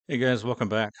Hey guys, welcome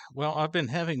back. Well, I've been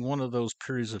having one of those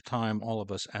periods of time all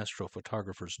of us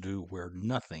astrophotographers do where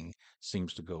nothing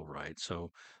seems to go right.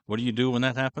 So, what do you do when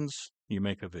that happens? You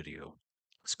make a video.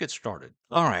 Let's get started.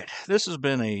 All right, this has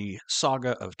been a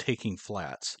saga of taking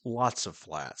flats, lots of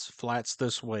flats, flats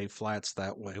this way, flats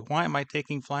that way. Why am I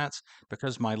taking flats?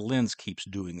 Because my lens keeps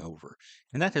doing over.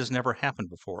 And that has never happened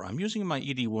before. I'm using my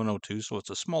ED102, so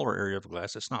it's a smaller area of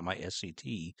glass. It's not my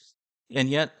SCT. And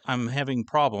yet I'm having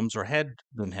problems or had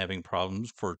been having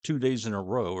problems for 2 days in a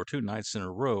row or 2 nights in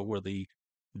a row where the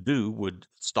dew would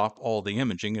stop all the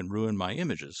imaging and ruin my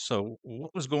images. So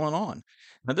what was going on?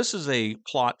 Now this is a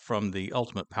plot from the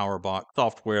Ultimate PowerBot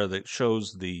software that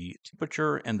shows the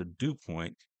temperature and the dew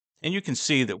point. And you can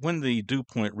see that when the dew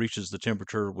point reaches the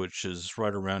temperature, which is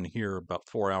right around here, about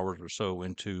 4 hours or so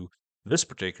into this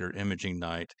particular imaging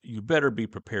night, you better be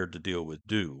prepared to deal with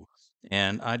dew.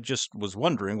 And I just was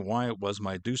wondering why it was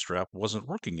my dew strap wasn't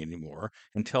working anymore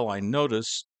until I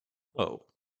noticed, oh,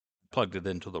 plugged it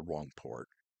into the wrong port.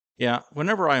 Yeah,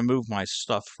 whenever I move my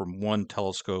stuff from one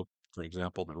telescope, for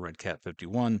example, the Red Cat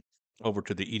 51, over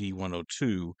to the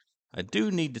ED102, I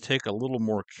do need to take a little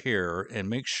more care and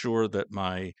make sure that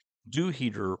my dew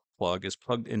heater plug is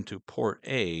plugged into port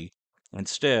A.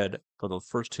 Instead, for the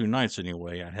first 2 nights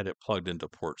anyway, I had it plugged into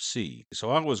port C. So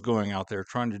I was going out there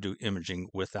trying to do imaging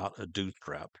without a dew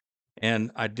strap. And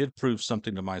I did prove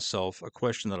something to myself, a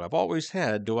question that I've always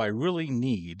had: do I really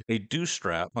need a dew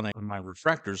strap on my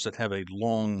refractors that have a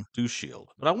long dew shield?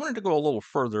 But I wanted to go a little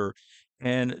further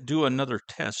and do another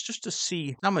test just to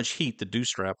see how much heat the dew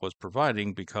strap was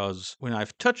providing, because when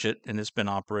I've touched it and it's been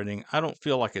operating, I don't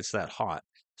feel like it's that hot.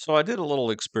 So I did a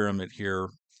little experiment here.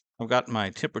 I've got my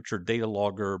temperature data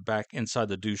logger back inside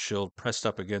the dew shield pressed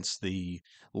up against the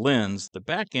lens. The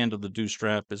back end of the dew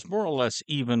strap is more or less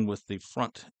even with the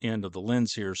front end of the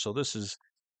lens here. So this is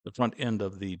the front end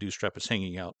of the dew strap is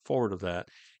hanging out forward of that.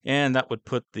 And that would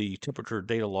put the temperature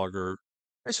data logger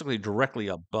basically directly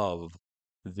above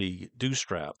the dew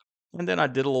strap. And then I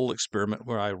did a little experiment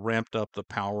where I ramped up the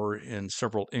power in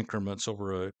several increments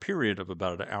over a period of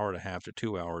about an hour and a half to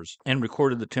 2 hours and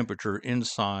recorded the temperature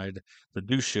inside the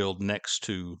dew shield next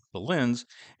to the lens.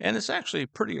 And it's actually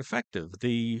pretty effective.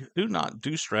 The do not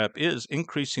dew strap is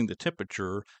increasing the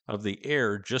temperature of the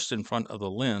air just in front of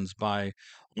the lens by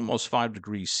almost 5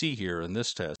 degrees C here in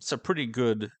this test. It's a pretty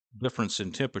good difference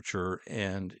in temperature.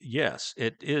 And yes,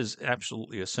 it is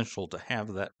absolutely essential to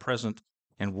have that present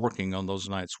and working on those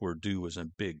nights where dew is a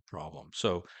big problem.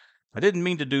 So I didn't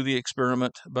mean to do the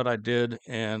experiment, but I did,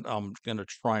 and I'm going to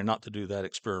try not to do that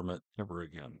experiment ever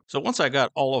again. So once I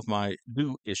got all of my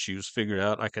dew issues figured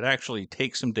out, I could actually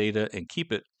take some data and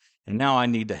keep it. And now I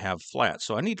need to have flats.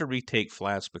 So I need to retake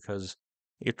flats because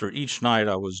after each night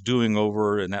I was doing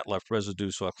over and that left residue.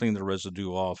 So I cleaned the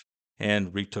residue off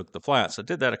and retook the flats. I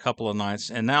did that a couple of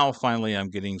nights, and now finally I'm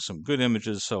getting some good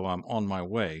images, so I'm on my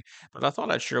way. But I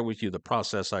thought I'd share with you the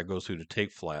process I go through to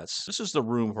take flats. This is the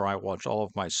room where I watch all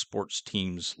of my sports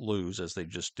teams lose, as they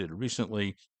just did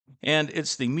recently. And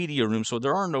it's the media room, so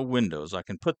there are no windows. I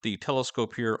can put the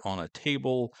telescope here on a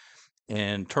table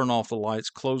and turn off the lights,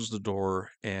 close the door,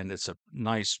 and it's a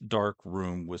nice dark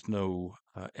room with no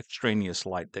extraneous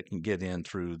light that can get in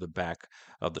through the back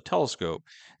of the telescope.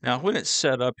 Now, when it's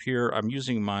set up here, I'm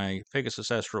using my Pegasus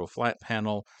Astro flat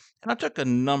panel, and I took a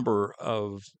number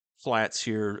of flats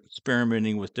here,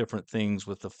 experimenting with different things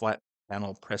with the flat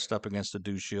panel pressed up against the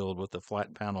dew shield, with the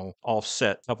flat panel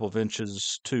offset a couple of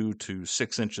inches, 2 to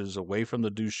 6 inches away from the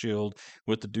dew shield,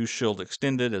 with the dew shield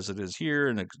extended as it is here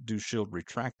and the dew shield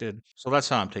retracted. So that's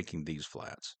how I'm taking these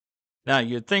flats. Now,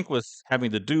 you'd think with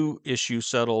having the dew issue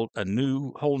settled, a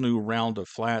whole new round of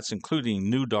flats, including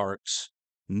new darks,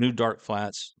 new dark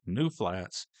flats, new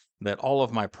flats, that all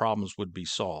of my problems would be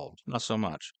solved. Not so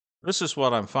much. This is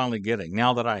what I'm finally getting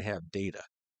now that I have data.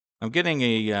 I'm getting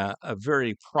a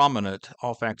very prominent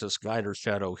off-axis guider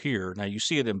shadow here. Now you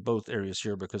see it in both areas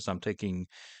here because I'm taking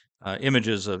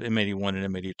images of M81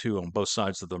 and M82 on both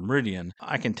sides of the meridian.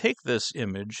 I can take this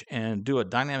image and do a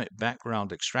dynamic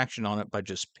background extraction on it by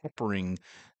just peppering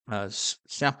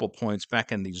sample points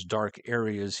back in these dark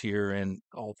areas here and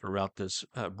all throughout this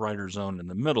brighter zone in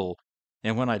the middle.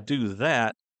 And when I do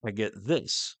that, I get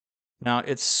this. Now,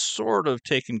 it's sort of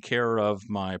taken care of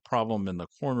my problem in the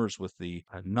corners with the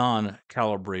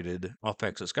non-calibrated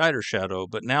off-axis guider shadow,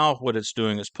 but now what it's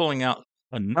doing is pulling out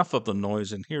enough of the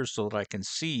noise in here so that I can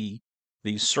see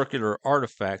these circular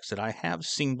artifacts that I have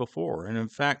seen before. And in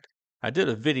fact, I did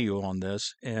a video on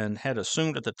this and had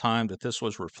assumed at the time that this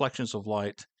was reflections of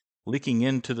light leaking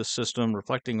into the system,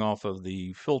 reflecting off of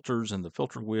the filters and the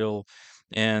filter wheel,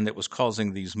 and it was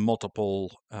causing these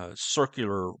multiple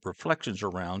circular reflections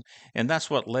around. And that's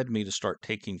what led me to start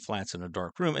taking flats in a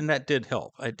dark room, and that did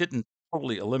help. I didn't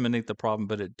totally eliminate the problem,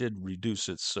 but it did reduce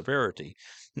its severity.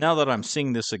 Now that I'm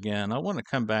seeing this again, I want to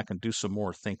come back and do some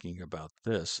more thinking about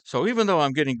this. So even though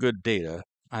I'm getting good data,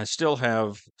 I still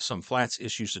have some flats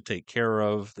issues to take care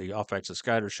of. The off-axis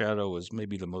guider shadow is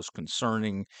maybe the most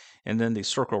concerning, and then the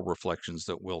circle reflections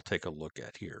that we'll take a look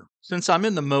at here. Since I'm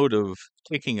in the mode of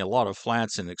taking a lot of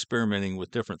flats and experimenting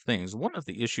with different things, one of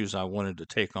the issues I wanted to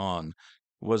take on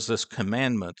was this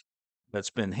commandment that's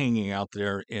been hanging out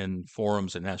there in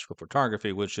forums in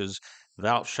astrophotography, which is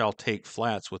thou shalt take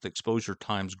flats with exposure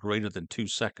times greater than 2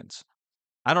 seconds.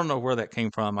 I don't know where that came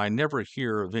from. I never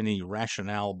hear of any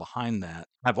rationale behind that.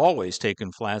 I've always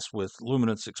taken flats with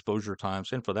luminance exposure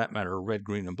times, and for that matter, red,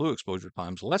 green, and blue exposure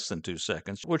times less than 2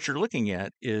 seconds. What you're looking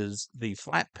at is the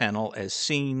flat panel as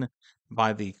seen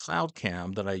by the cloud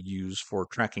cam that I use for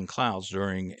tracking clouds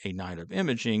during a night of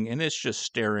imaging, and it's just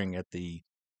staring at the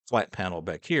flat panel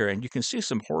back here. And you can see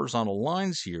some horizontal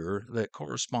lines here that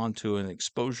correspond to an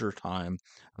exposure time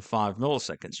of 5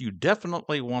 milliseconds. You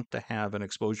definitely want to have an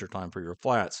exposure time for your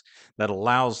flats that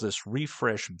allows this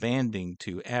refresh banding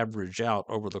to average out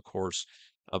over the course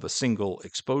of a single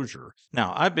exposure.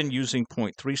 Now, I've been using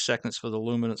 0.3 seconds for the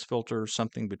luminance filter,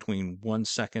 something between 1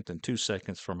 second and 2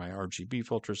 seconds for my RGB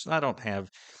filters, and I don't have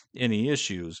any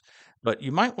issues. But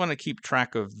you might want to keep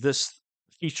track of this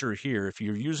feature here. If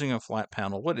you're using a flat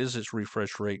panel, what is its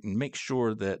refresh rate, and make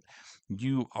sure that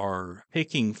you are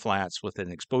taking flats with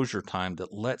an exposure time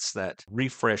that lets that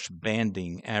refresh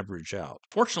banding average out.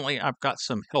 Fortunately, I've got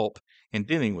some help in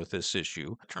dealing with this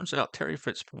issue. It turns out Terry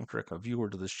Fitzpatrick, a viewer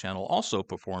to this channel, also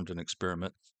performed an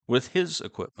experiment with his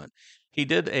equipment. He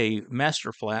did a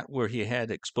master flat where he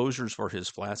had exposures for his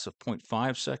flats of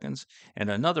 0.5 seconds and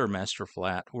another master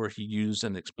flat where he used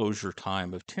an exposure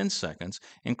time of 10 seconds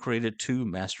and created two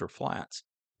master flats.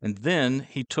 And then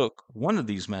he took one of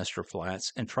these master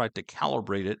flats and tried to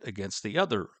calibrate it against the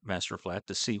other master flat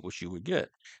to see what you would get.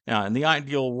 Now, in the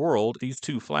ideal world, these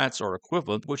two flats are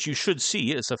equivalent. What you should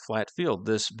see is a flat field.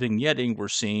 This vignetting we're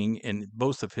seeing in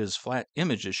both of his flat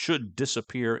images should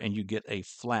disappear and you get a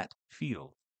flat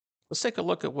field. Let's take a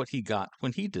look at what he got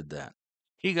when he did that.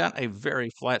 He got a very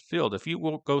flat field. If you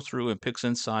will go through and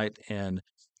PixInsight and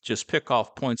just pick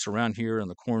off points around here in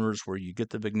the corners where you get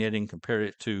the vignetting, compare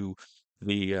it to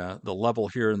the level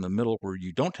here in the middle where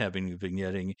you don't have any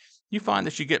vignetting, you find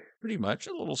that you get pretty much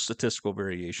a little statistical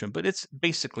variation, but it's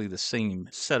basically the same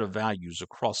set of values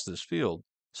across this field.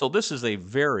 So this is a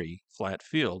very flat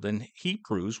field, and he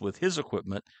proves with his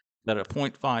equipment that a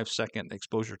 0.5 second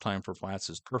exposure time for flats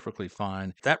is perfectly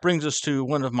fine. That brings us to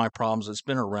one of my problems that's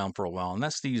been around for a while, and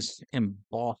that's these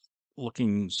embossed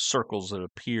looking circles that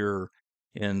appear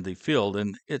in the field.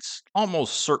 And it's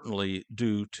almost certainly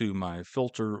due to my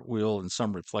filter wheel and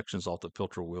some reflections off the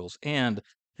filter wheels. And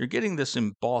you're getting this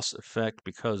emboss effect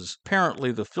because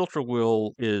apparently the filter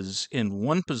wheel is in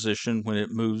one position when it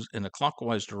moves in a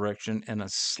clockwise direction and a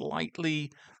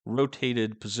slightly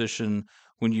rotated position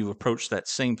when you approach that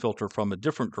same filter from a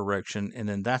different direction. And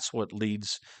then that's what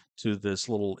leads to this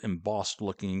little embossed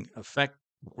looking effect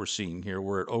we're seeing here,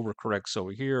 where it overcorrects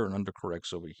over here and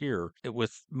undercorrects over here.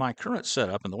 With my current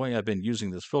setup and the way I've been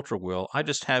using this filter wheel, I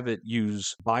just have it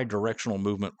use bi-directional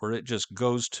movement where it just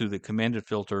goes to the commanded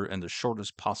filter in the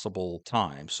shortest possible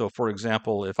time. So for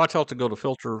example, if I tell it to go to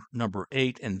filter number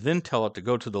 8 and then tell it to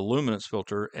go to the luminance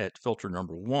filter at filter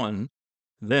number 1,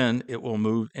 then it will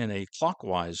move in a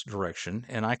clockwise direction,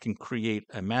 and I can create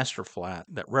a master flat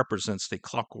that represents the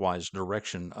clockwise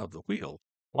direction of the wheel.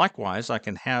 Likewise, I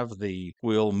can have the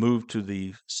wheel move to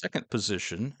the second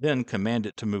position, then command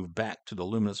it to move back to the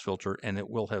luminance filter, and it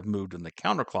will have moved in the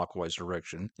counterclockwise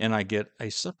direction, and I get a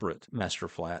separate master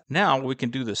flat. Now we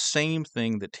can do the same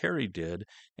thing that Terry did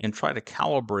and try to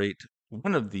calibrate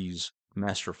one of these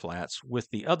master flats with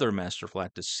the other master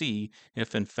flat to see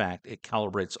if in fact it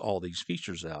calibrates all these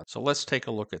features out. So let's take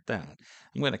a look at that.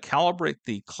 I'm going to calibrate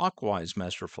the clockwise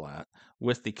master flat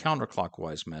with the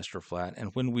counterclockwise master flat, and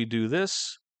when we do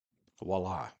this,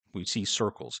 voila, we see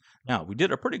circles. Now, we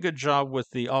did a pretty good job with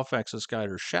the off-axis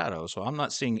guider shadow, so I'm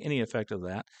not seeing any effect of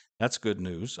that. That's good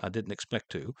news. I didn't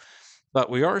expect to. But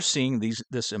we are seeing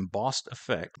this embossed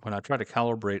effect when I try to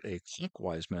calibrate a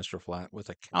clockwise master flat with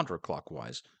a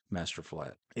counterclockwise master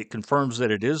flat. It confirms that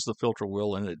it is the filter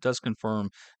wheel, and it does confirm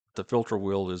the filter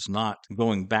wheel is not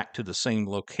going back to the same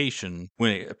location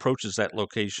when it approaches that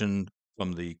location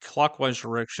from the clockwise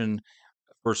direction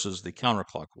versus the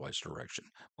counterclockwise direction.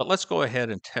 But let's go ahead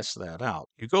and test that out.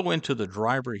 You go into the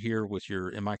driver here with your,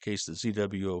 in my case, the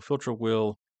ZWO Filter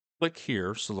Wheel. Click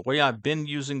here. So the way I've been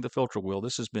using the filter wheel,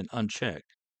 this has been unchecked.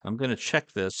 I'm going to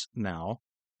check this now.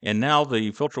 And now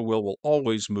the filter wheel will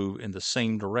always move in the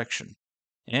same direction.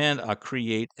 And I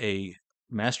create a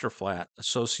master flat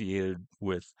associated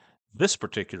with this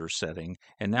particular setting.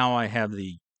 And now I have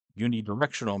the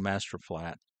unidirectional master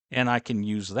flat, and I can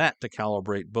use that to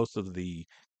calibrate both of the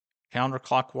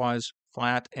counterclockwise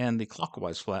flat and the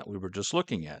clockwise flat we were just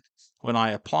looking at. When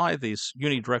I apply this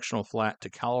unidirectional flat to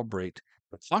calibrate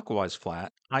the clockwise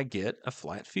flat, I get a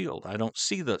flat field. I don't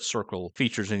see the circle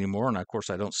features anymore, and of course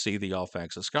I don't see the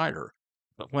off-axis guider.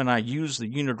 But when I use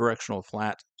the unidirectional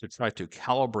flat to try to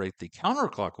calibrate the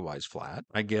counterclockwise flat,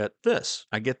 I get this.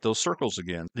 I get those circles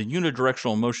again. The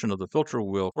unidirectional motion of the filter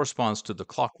wheel corresponds to the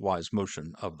clockwise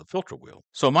motion of the filter wheel.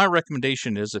 So my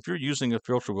recommendation is if you're using a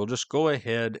filter wheel, just go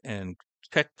ahead and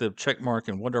check the check mark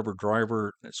in whatever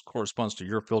driver that corresponds to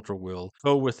your filter wheel.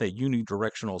 Go with a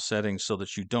unidirectional setting so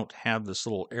that you don't have this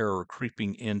little error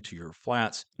creeping into your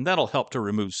flats. And that'll help to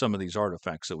remove some of these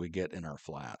artifacts that we get in our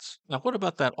flats. Now, what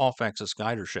about that off-axis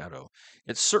guider shadow?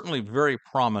 It's certainly very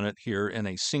prominent here in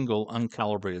a single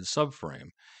uncalibrated subframe.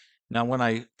 Now, when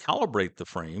I calibrate the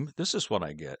frame, this is what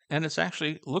I get. And it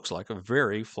actually looks like a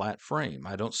very flat frame.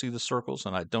 I don't see the circles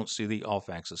and I don't see the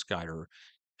off-axis guider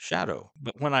shadow.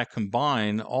 But when I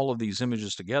combine all of these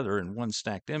images together in one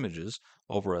stacked images,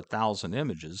 over 1,000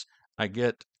 images, I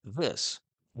get this.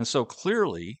 And so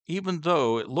clearly, even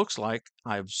though it looks like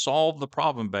I've solved the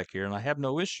problem back here and I have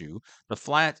no issue, the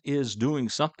flat is doing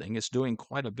something. It's doing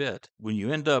quite a bit. When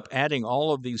you end up adding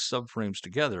all of these subframes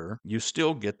together, you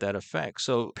still get that effect.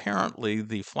 So apparently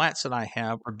the flats that I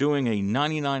have are doing a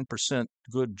 99%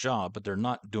 good job, but they're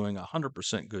not doing a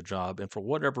 100% good job. And for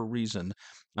whatever reason,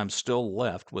 I'm still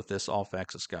left with this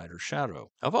off-axis guider shadow.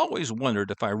 I've always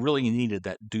wondered if I really needed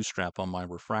that dew strap on my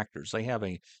refractors. They have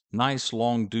a nice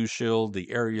long dew shield.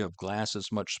 The area of glass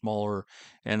is much smaller.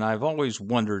 And I've always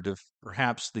wondered if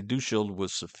perhaps the dew shield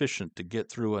was sufficient to get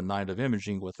through a night of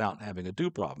imaging without having a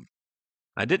dew problem.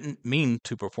 I didn't mean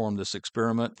to perform this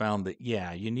experiment, found that,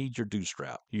 yeah, you need your dew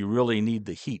strap. You really need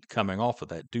the heat coming off of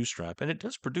that dew strap, and it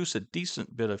does produce a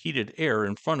decent bit of heated air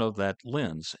in front of that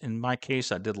lens. In my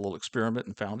case, I did a little experiment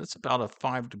and found it's about a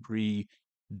 5-degree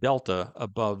delta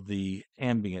above the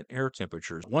ambient air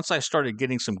temperatures. Once I started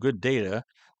getting some good data,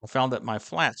 I found that my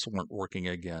flats weren't working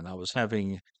again. I was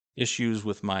having issues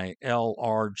with my L,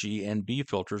 R, G, and B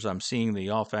filters. I'm seeing the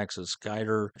off-axis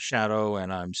guider shadow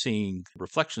and I'm seeing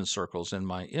reflection circles in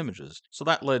my images. So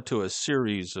that led to a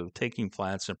series of taking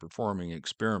flats and performing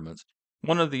experiments.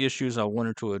 One of the issues I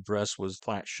wanted to address was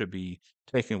flats should be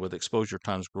taken with exposure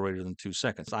times greater than 2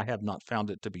 seconds. I have not found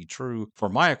it to be true for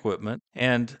my equipment.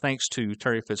 And thanks to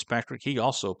Terry Fitzpatrick, he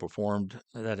also performed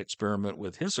that experiment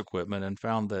with his equipment and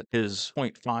found that his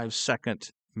 0.5 second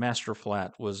master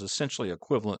flat was essentially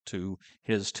equivalent to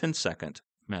his 10-second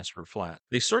master flat.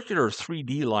 The circular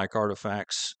 3D-like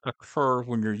artifacts occur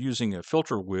when you're using a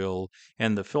filter wheel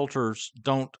and the filters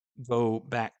don't go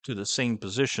back to the same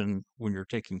position when you're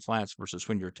taking flats versus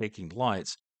when you're taking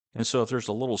lights. And so if there's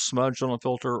a little smudge on a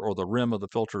filter or the rim of the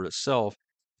filter itself,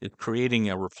 it's creating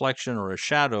a reflection or a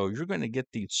shadow, you're going to get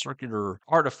these circular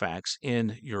artifacts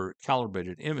in your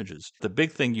calibrated images. The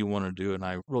big thing you want to do, and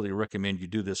I really recommend you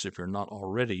do this if you're not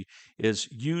already, is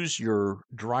use your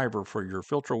driver for your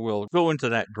filter wheel. Go into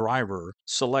that driver,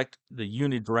 select the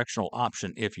unidirectional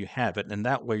option if you have it, and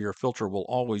that way your filter will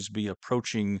always be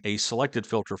approaching a selected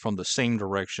filter from the same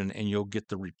direction, and you'll get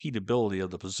the repeatability of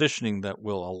the positioning that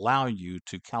will allow you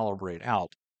to calibrate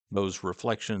out those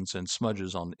reflections and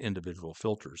smudges on individual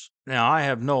filters. Now, I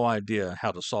have no idea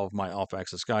how to solve my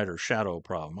off-axis guider shadow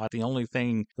problem. The only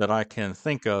thing that I can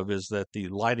think of is that the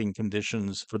lighting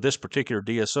conditions for this particular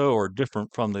DSO are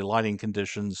different from the lighting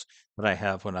conditions that I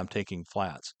have when I'm taking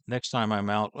flats. Next time I'm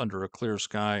out under a clear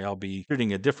sky, I'll be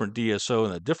shooting a different DSO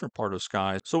in a different part of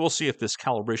sky. So we'll see if this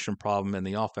calibration problem in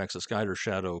the off-axis guider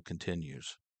shadow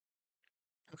continues.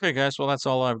 Okay, guys, well, that's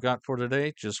all I've got for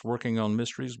today. Just working on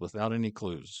mysteries without any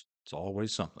clues. It's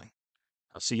always something.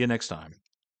 I'll see you next time.